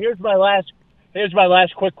 John. So here's my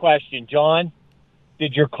last quick question, John.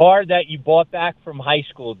 Did your car that you bought back from high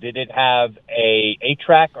school, did it have a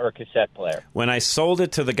 8-track or a cassette player? When I sold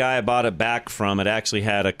it to the guy I bought it back from, it actually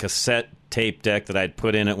had a cassette tape deck that I'd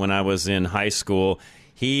put in it when I was in high school.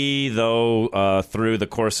 He, though, through the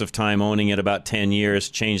course of time owning it about 10 years,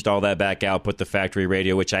 changed all that back out, put the factory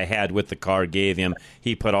radio, which I had with the car, gave him.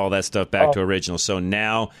 He put all that stuff back to original. So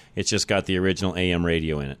now it's just got the original AM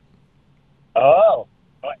radio in it. Oh.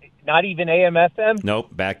 Not even AM, FM?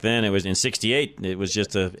 Nope. Back then, it was in 68. It was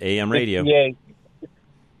just a AM radio. Yeah.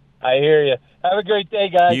 I hear you. Have a great day,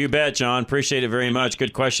 guys. You bet, John. Appreciate it very much.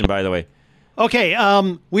 Good question, by the way. Okay,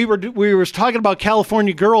 we were talking about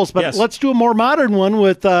California Girls, but let's do a more modern one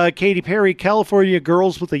with Katy Perry, California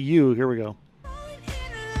Girls with a U. Here we go.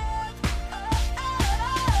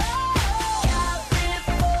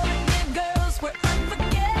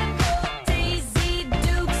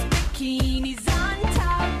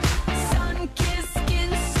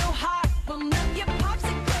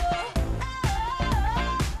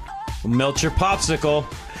 Melt your popsicle.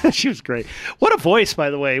 She was great. What a voice, by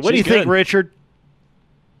the way. What do you think, Richard?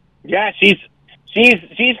 Yeah, she's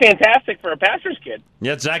fantastic for a pastor's kid.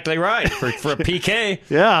 Yeah, exactly right. For a PK.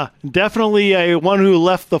 Yeah, definitely a one who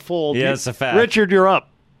left the fold. Yeah, it's a fact. Richard, you're up.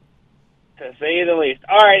 To say the least.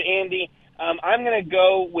 All right, Andy. I'm going to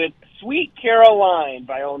go with Sweet Caroline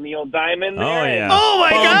by Neil Diamond. Oh, yeah. Oh,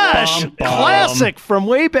 my gosh. Classic from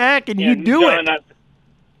way back, and you do John, it.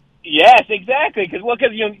 Yes, exactly. Because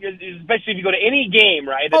especially if you go to any game,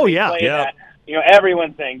 right? Oh, they yeah. play that,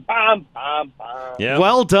 everyone's saying, bam, bam, bam. Yep.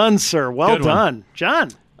 Well done, sir. Well Good one. done. John.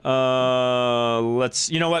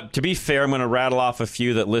 You know what? To be fair, I'm going to rattle off a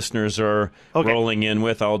few that listeners are rolling in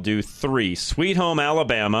with. I'll do 3. Sweet Home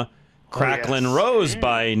Alabama, Cracklin' Rose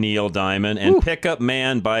by Neil Diamond, and Pickup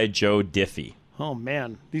Man by Joe Diffie. Oh,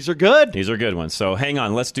 man. These are good. These are good ones. So hang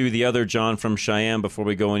on. Let's do the other John from Cheyenne before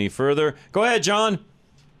we go any further. Go ahead, John.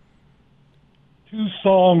 2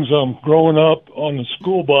 songs growing up on the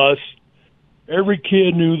school bus. Every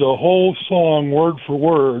kid knew the whole song word for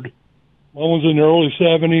word. One was in the early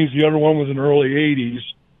 70s, the other one was in the early 80s.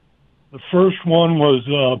 The first one was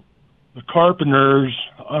the Carpenters,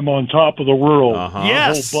 I'm on Top of the World.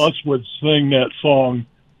 Yes! The whole bus would sing that song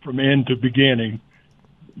from end to beginning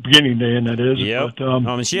to end, that is. Yep. But,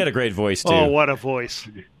 and she had a great voice, too. Oh, what a voice.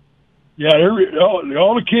 Yeah,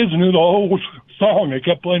 all the kids knew the whole song. They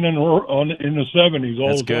kept playing in the 70s all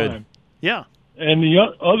That's the good. time. Yeah. And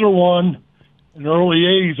the other one in the early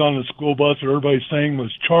 80s on the school bus that everybody sang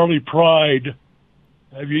was Charlie Pride.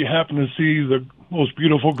 Have you happened to see The Most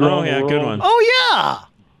Beautiful Girl in the World? Good one. Oh,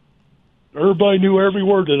 yeah. Everybody knew every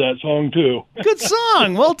word to that song, too. Good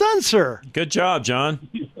song. Well done, sir. Good job, John.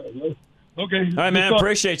 Okay. All right, man.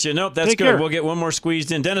 Appreciate you. Nope, that's Take good. care. We'll get one more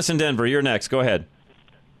squeezed in. Dennis in Denver, you're next. Go ahead.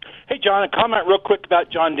 Hey, John, a comment real quick about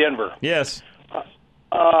John Denver. Yes.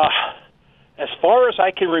 As far as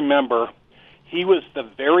I can remember, he was the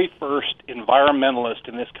very first environmentalist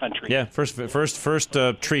in this country. Yeah, first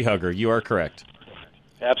tree hugger. You are correct.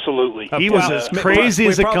 Absolutely. He was as crazy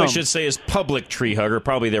as it We probably comes. should say his public tree hugger.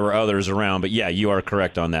 Probably there were others around, but yeah, you are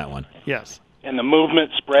correct on that one. Yes. And the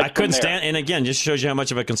movement spread I from couldn't there. stand, and again, just shows you how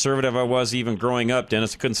much of a conservative I was even growing up,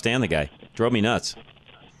 Dennis. I couldn't stand the guy. Drove me nuts.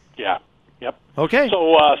 Yeah. Yep. Okay.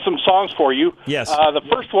 So some songs for you. Yes. The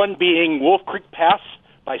first one being Wolf Creek Pass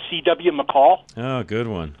by C.W. McCall. Oh, good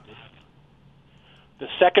one. The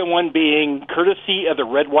second one being Courtesy of the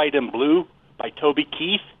Red, White, and Blue by Toby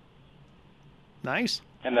Keith. Nice.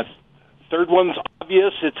 And the third one's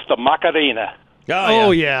obvious. It's the Macarena. Oh,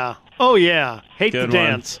 yeah. Oh, yeah. Hate Good the one.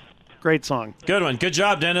 dance. Great song. Good one. Good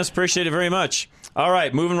job, Dennis. Appreciate it very much. All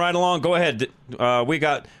right, moving right along. Go ahead. We'll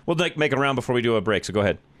make it around before we do a break, so go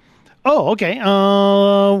ahead. Oh, okay.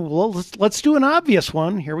 Well, let's do an obvious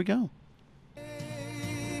one. Here we go.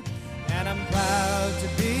 And I'm proud to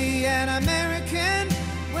be an American,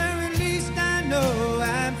 where at least I know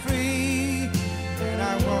I'm free. And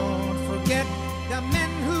I won't forget the men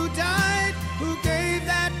who died, who gave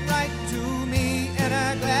that right to me. And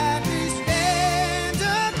I gladly stand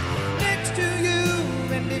up next to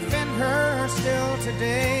you and defend her still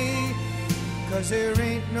today. 'Cause there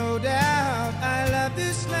ain't no doubt I love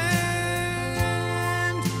this land.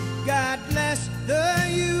 God bless the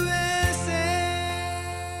USA.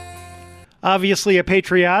 Obviously a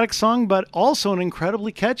patriotic song, but also an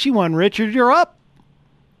incredibly catchy one. Richard, you're up.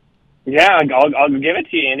 Yeah, I'll give it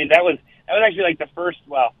to you, Andy. That was actually like the first.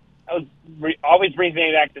 Well, that was always brings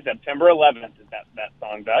me back to September 11th. That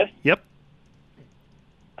song does. Yep.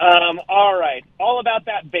 All right. All About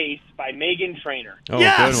That Bass by Megan Trainor. Oh,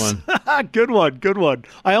 yes! good one. Good one.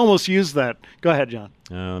 I almost used that. Go ahead, John.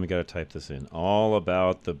 Let me got to type this in. All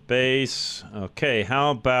About the Bass. Okay,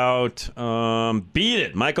 how about Beat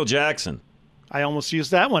It, Michael Jackson? I almost used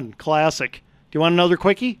that one. Classic. Do you want another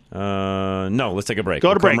quickie? No, let's take a break.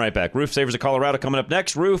 We'll come right back. Roof Savers of Colorado coming up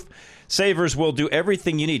next. Roof Savers will do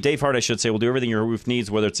everything you need. Dave Hart, I should say, will do everything your roof needs,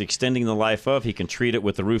 whether it's extending the life of. He can treat it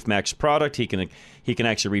with the Roof Max product. He can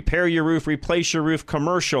actually repair your roof, replace your roof,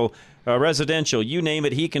 commercial, residential, you name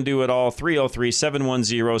it. He can do it all.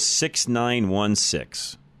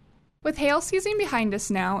 303-710-6916. With hail season behind us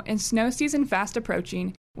now and snow season fast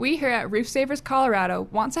approaching, we here at Roof Savers Colorado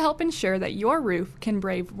want to help ensure that your roof can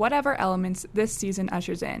brave whatever elements this season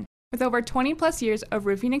ushers in. With over 20 plus years of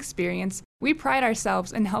roofing experience, we pride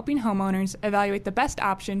ourselves in helping homeowners evaluate the best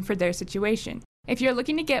option for their situation. If you're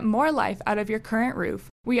looking to get more life out of your current roof,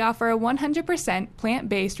 we offer a 100%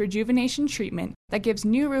 plant-based rejuvenation treatment that gives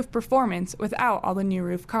new roof performance without all the new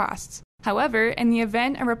roof costs. However, in the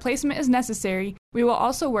event a replacement is necessary, we will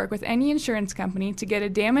also work with any insurance company to get a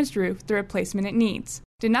damaged roof the replacement it needs.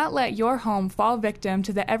 Do not let your home fall victim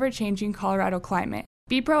to the ever-changing Colorado climate.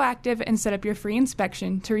 Be proactive and set up your free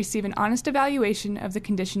inspection to receive an honest evaluation of the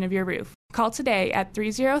condition of your roof. Call today at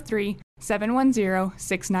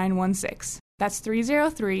 303-710-6916. That's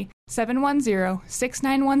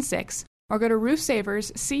 303-710-6916. Or go to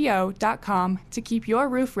roofsaversco.com to keep your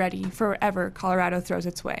roof ready for wherever Colorado throws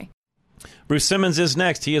its way. Bruce Simmons is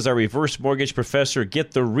next. He is our reverse mortgage professor.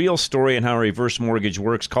 Get the real story on how a reverse mortgage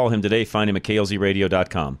works. Call him today. Find him at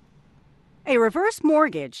klzradio.com. A reverse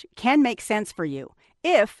mortgage can make sense for you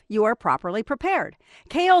if you are properly prepared.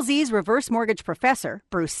 KLZ's reverse mortgage professor,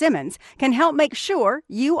 Bruce Simmons, can help make sure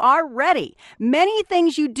you are ready. Many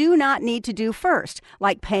things you do not need to do first,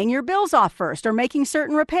 like paying your bills off first or making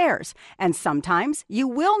certain repairs. And sometimes you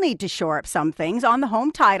will need to shore up some things on the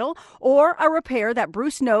home title or a repair that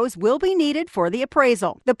Bruce knows will be needed for the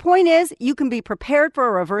appraisal. The point is, you can be prepared for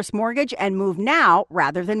a reverse mortgage and move now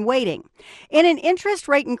rather than waiting. In an interest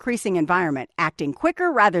rate increasing environment, acting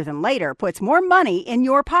quicker rather than later puts more money in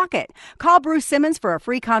your pocket. Call Bruce Simmons for a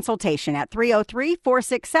free consultation at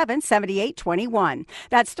 303-467-7821.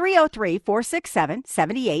 That's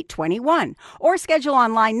 303-467-7821. Or schedule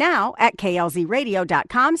online now at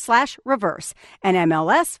klzradio.com/reverse.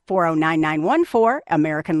 NMLS 409914.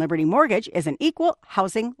 American Liberty Mortgage is an equal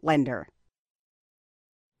housing lender.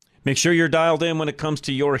 Make sure you're dialed in when it comes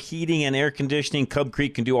to your heating and air conditioning. Cub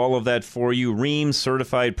Creek can do all of that for you. Reams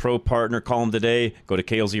Certified Pro Partner. Call them today. Go to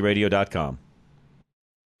klzradio.com.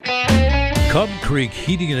 Cub Creek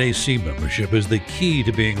Heating and AC membership is the key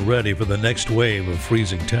to being ready for the next wave of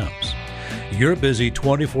freezing temps. You're busy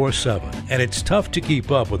 24/7, and it's tough to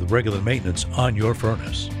keep up with regular maintenance on your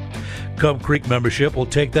furnace. Cub Creek membership will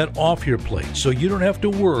take that off your plate so you don't have to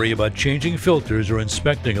worry about changing filters or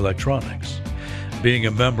inspecting electronics. Being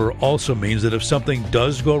a member also means that if something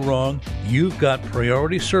does go wrong, you've got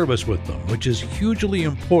priority service with them, which is hugely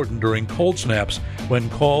important during cold snaps when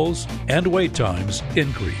calls and wait times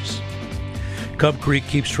increase. Cub Creek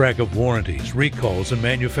keeps track of warranties, recalls, and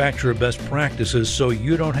manufacturer best practices so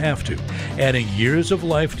you don't have to, adding years of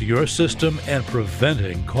life to your system and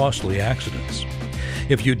preventing costly accidents.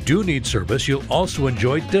 If you do need service, you'll also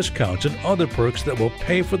enjoy discounts and other perks that will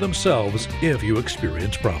pay for themselves if you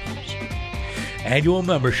experience problems. Annual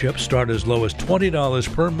memberships start as low as $20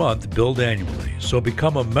 per month billed annually. So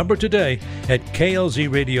become a member today at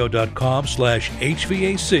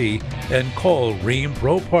klzradio.com/HVAC and call Ream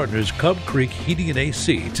Pro Partners Cub Creek Heating and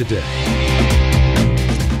AC today.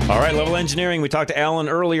 All right, Level Engineering. We talked to Alan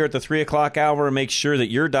earlier at the 3 o'clock hour. Make sure that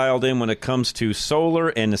you're dialed in when it comes to solar,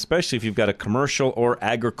 and especially if you've got a commercial or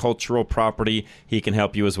agricultural property, he can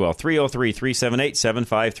help you as well.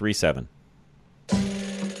 303-378-7537.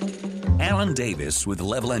 Alan Davis with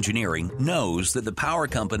Level Engineering knows that the power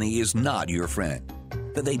company is not your friend,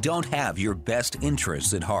 that they don't have your best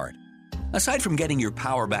interests at heart. Aside from getting your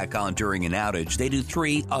power back on during an outage, they do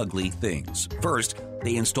three ugly things. First,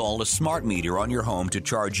 they install a smart meter on your home to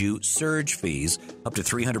charge you surge fees up to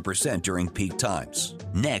 300% during peak times.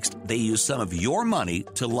 Next, they use some of your money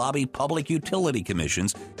to lobby public utility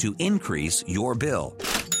commissions to increase your bill.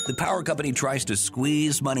 The power company tries to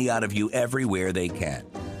squeeze money out of you everywhere they can,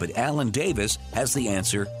 but Alan Davis has the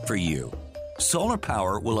answer for you. Solar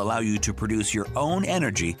power will allow you to produce your own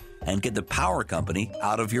energy and get the power company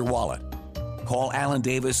out of your wallet. Call Alan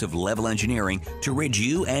Davis of Level Engineering to rid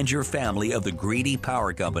you and your family of the greedy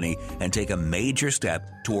power company and take a major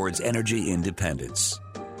step towards energy independence.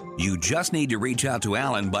 You just need to reach out to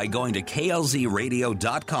Alan by going to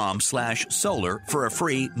klzradio.com/solar for a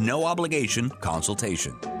free, no-obligation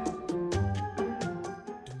consultation.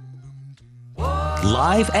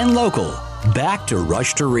 Live and local. Back to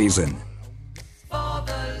Rush to Reason.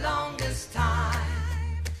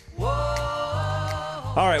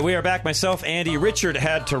 All right, we are back. Myself, Andy, Richard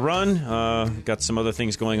had to run. Got some other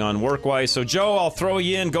things going on work-wise. So, Joe, I'll throw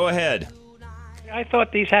you in. Go ahead. I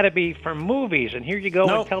thought these had to be from movies, and here you go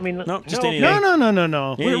and tell me... No, just anything.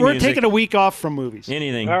 No. We're taking a week off from movies.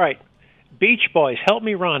 Anything. All right. Beach Boys, Help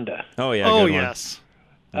Me Rhonda. Oh, yeah, Oh, good one. yes.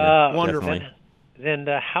 Wonderful. Then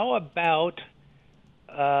how about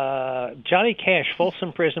Johnny Cash,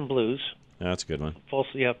 Folsom Prison Blues? That's a good one.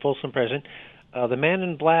 Folsom Prison. The Man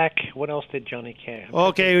in Black, what else did Johnny Cash?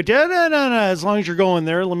 Okay, no. As long as you're going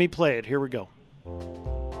there, let me play it. Here we go.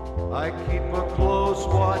 I keep a close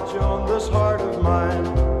watch on this heart of mine.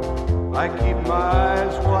 I keep my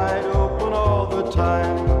eyes wide open all the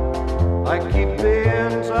time. I keep the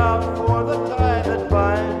ends out for the tie that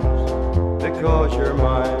binds. Because you're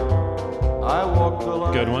mine, I walk the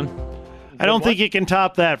line. Good one. I don't think you can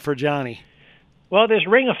top that for Johnny. Well, there's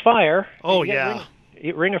Ring of Fire. Oh, yeah.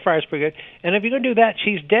 Ring of Fire is pretty good. And if you're going to do that,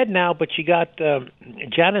 she's dead now, but you got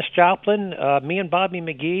Janis Joplin, Me and Bobby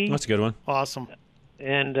McGee. That's a good one. Awesome.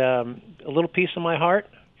 And A Little Piece of My Heart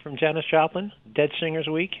from Janis Joplin, Dead Singers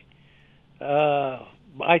Week.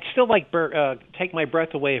 I'd still like Take My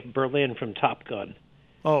Breath Away from Berlin from Top Gun.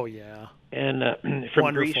 Oh, yeah. And from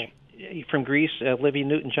Wonderful. Greece, Olivia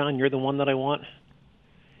Newton-John, You're the One That I Want.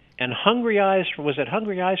 And Hungry Eyes, was it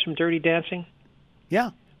Hungry Eyes from Dirty Dancing? Yeah.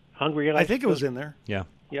 Hungry Eyes. I think it was in there. Yeah.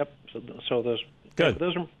 Yep. So those. Good.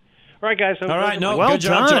 Those are. All right, guys. All right. No, well good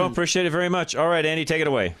job, done. Joe. Appreciate it very much. All right, Andy, take it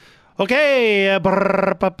away. Okay. Let's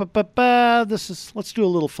do a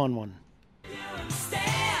little fun one.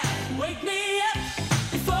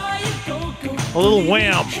 A little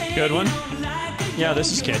Wham. Good one. Yeah,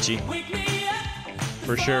 this is catchy.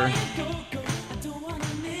 For sure.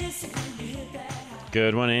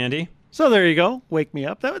 Good one, Andy. So there you go. Wake Me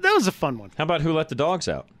Up. That was a fun one. How about Who Let the Dogs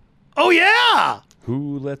Out? Oh, yeah.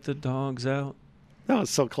 Who let the dogs out? That was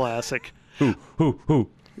so classic. Who?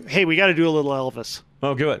 Hey, we got to do a little Elvis.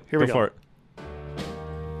 Oh, good. Here we go. For it.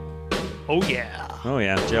 Oh, yeah. Oh,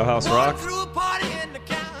 yeah. Jailhouse Rock. Through a party in the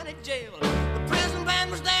county jail. The prison band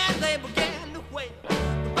was there and they began to wail.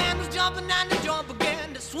 The band was jumping and the joint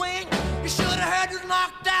began to swing. You should have heard this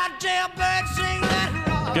knocked out jailbird sing that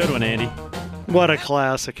rock. Good one, Andy. What a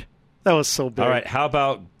classic. That was so big. All right. How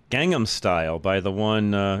about Gangnam Style by the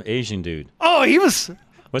one Asian dude? Oh, he was...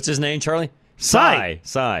 What's his name, Charlie? Psy.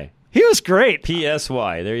 Psy. He was great.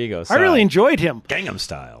 P-S-Y. There you go. Psy. I really enjoyed him. Gangnam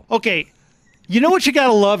Style. Okay. You know what you got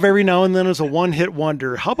to love every now and then is a one-hit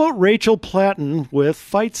wonder. How about Rachel Platten with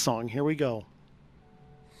Fight Song? Here we go.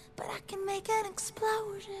 But I can make an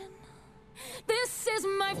explosion. This is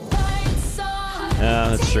my fight song. Yeah,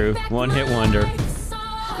 that's true. One-hit wonder.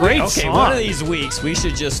 Great okay, song. one of these weeks, we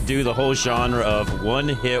should just do the whole genre of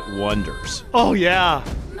one-hit wonders. Oh, yeah.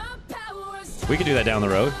 We could do that down the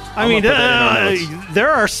road. I mean, there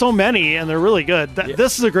are so many, and they're really good.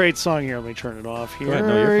 This is a great song here. Let me turn it off here. Go ahead.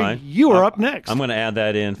 No, you're fine. You are up next. I'm going to add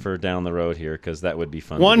that in for down the road here because that would be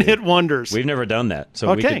fun. One-hit wonders. We've never done that,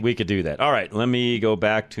 so we could do that. All right, let me go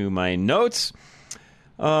back to my notes.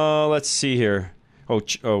 Let's see here.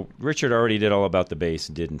 Oh, Richard already did all about the bass,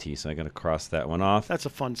 didn't he? So I'm going to cross that one off. That's a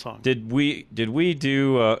fun song. Did we do?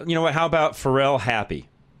 You know what? How about Pharrell Happy?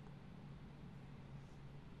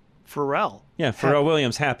 Pharrell. Yeah, Pharrell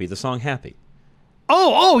Williams Happy. The song Happy.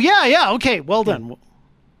 Oh, yeah. Okay, well done.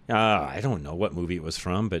 I don't know what movie it was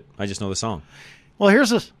from, but I just know the song. Well,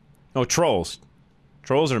 here's a... Oh, Trolls.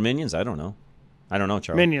 Trolls or Minions? I don't know. I don't know,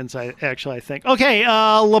 Charlie. Minions, I think. Okay,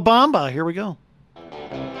 La Bamba. Here we go.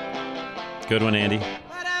 Good one, Andy.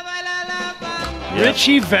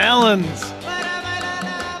 Richie Valens.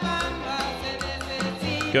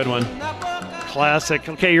 Good one. Classic.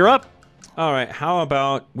 Okay, you're up. All right, how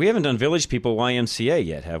about... We haven't done Village People YMCA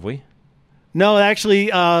yet, have we? No,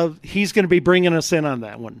 actually, he's going to be bringing us in on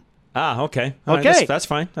that one. Ah, okay. Okay. Right, that's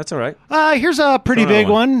fine. That's all right. Here's a pretty big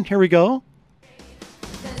one. Here we go.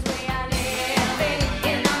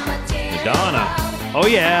 Madonna. Oh,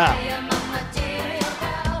 yeah.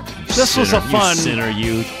 This was a fun... You sinner,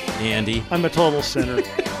 you, Andy. I'm a total sinner.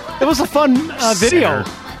 It was a fun video.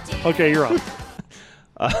 Okay, you're up.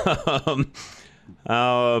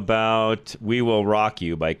 How about We Will Rock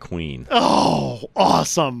You by Queen? Oh,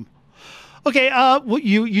 awesome. Okay,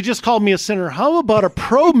 you just called me a sinner. How about a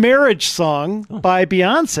pro-marriage song by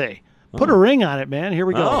Beyonce? Put a ring on it, man. Here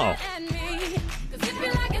we go. Oh.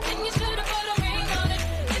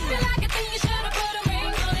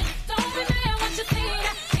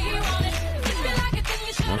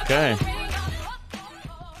 Okay.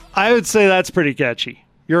 I would say that's pretty catchy.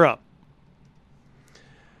 You're up.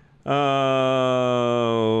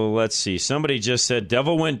 Let's see. Somebody just said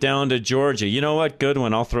Devil Went Down to Georgia. You know what? Good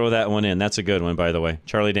one. I'll throw that one in. That's a good one, by the way.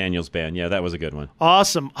 Charlie Daniels Band. Yeah, that was a good one.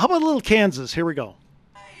 Awesome. How about a little Kansas? Here we go.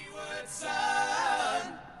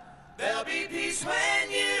 There'll be peace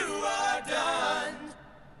when you are done.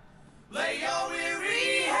 Lay your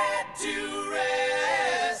weary head to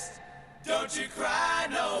rest. Don't you cry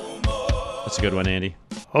no more. That's a good one, Andy.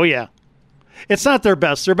 Oh, yeah. It's not their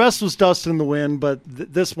best. Their best was Dust in the Wind, but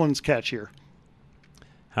this one's catchier.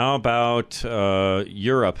 How about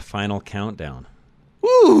Europe Final Countdown?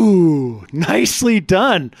 Ooh, nicely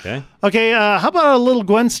done. Okay. Okay, how about a little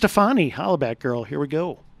Gwen Stefani, Hollaback Girl? Here we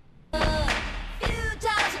go.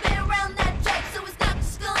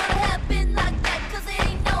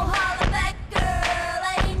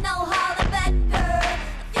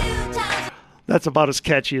 That's about as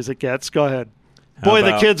catchy as it gets. Go ahead. Boy,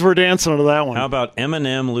 the kids were dancing to that one. How about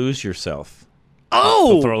Eminem, Lose Yourself? Oh!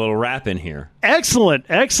 We'll throw a little rap in here. Excellent,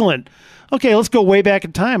 excellent. Okay, let's go way back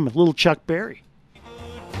in time with little Chuck Berry.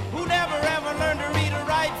 Who never ever learned to read or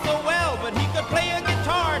write so well, but he could play a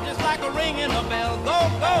guitar just like a ringing a bell. Go,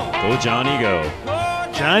 go. Go, Johnny, go.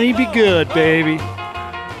 Johnny be good, baby.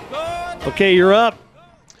 Okay, you're up.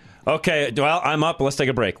 Okay, well, I'm up. Let's take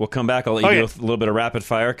a break. We'll come back. I'll let you do a little bit of rapid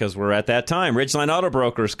fire because we're at that time. Ridgeline Auto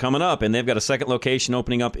Brokers coming up, and they've got a second location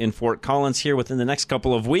opening up in Fort Collins here within the next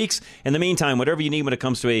couple of weeks. In the meantime, whatever you need when it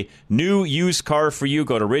comes to a new used car for you,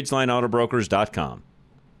 go to ridgelineautobrokers.com.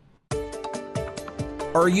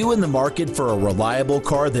 Are you in the market for a reliable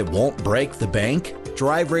car that won't break the bank?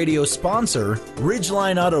 Drive Radio sponsor,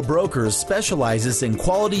 Ridgeline Auto Brokers specializes in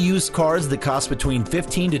quality used cars that cost between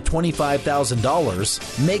 $15,000 to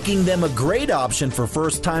 $25,000, making them a great option for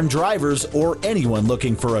first-time drivers or anyone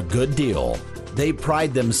looking for a good deal. They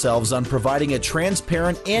pride themselves on providing a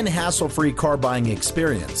transparent and hassle-free car buying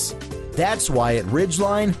experience. That's why at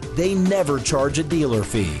Ridgeline, they never charge a dealer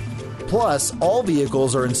fee. Plus, all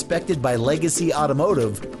vehicles are inspected by Legacy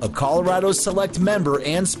Automotive, a Colorado Select member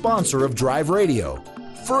and sponsor of Drive Radio.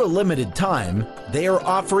 For a limited time, they are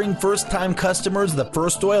offering first-time customers the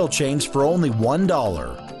first oil change for only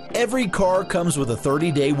 $1. Every car comes with a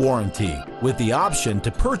 30-day warranty, with the option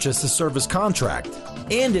to purchase a service contract.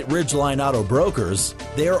 And at Ridgeline Auto Brokers,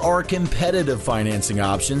 there are competitive financing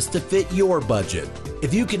options to fit your budget.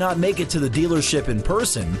 If you cannot make it to the dealership in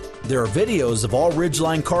person, there are videos of all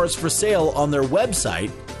Ridgeline cars for sale on their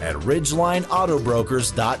website at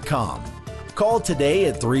ridgelineautobrokers.com. Call today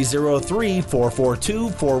at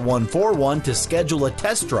 303-442-4141 to schedule a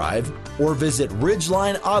test drive or visit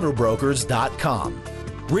ridgelineautobrokers.com.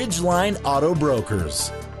 Ridgeline Auto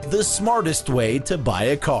Brokers, the smartest way to buy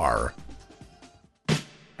a car.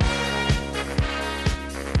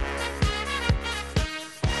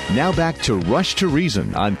 Now back to Rush to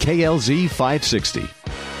Reason on KLZ 560.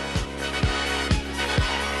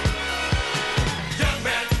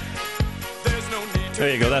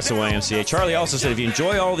 There you go. That's the YMCA. Charlie also said if you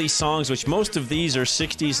enjoy all these songs, which most of these are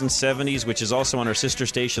 60s and 70s, which is also on our sister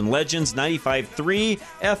station Legends, 95.3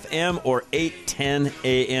 FM or 810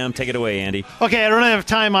 AM. Take it away, Andy. Okay, I don't have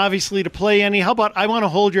time, obviously, to play any. How about I Want to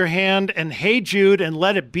Hold Your Hand and Hey Jude and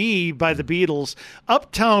Let It Be by the Beatles,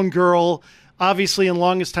 Uptown Girl, obviously, in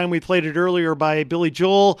Longest Time, we played it earlier by Billy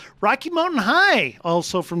Joel. Rocky Mountain High,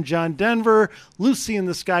 also from John Denver. Lucy in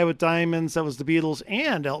the Sky with Diamonds, that was the Beatles.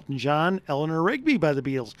 And Elton John, Eleanor Rigby by the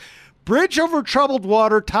Beatles. Bridge Over Troubled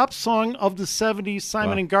Water, top song of the 70s,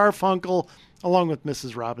 Simon and Garfunkel, along with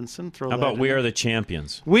Mrs. Robinson. How about We Are the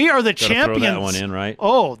Champions? We Are the Champions. Throw that one in, right?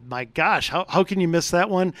 Oh, my gosh. How can you miss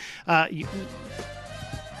that one?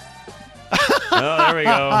 Oh, there we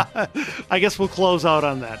go. I guess we'll close out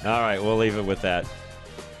on that. All right, we'll leave it with that.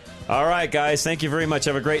 All right, guys, thank you very much.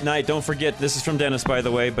 Have a great night. Don't forget, this is from Dennis, by the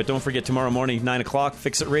way, but don't forget tomorrow morning, 9 o'clock,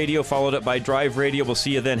 Fix It Radio, followed up by Drive Radio. We'll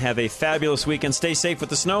see you then. Have a fabulous weekend. Stay safe with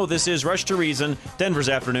the snow. This is Rush to Reason, Denver's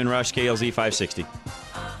Afternoon Rush, KLZ 560.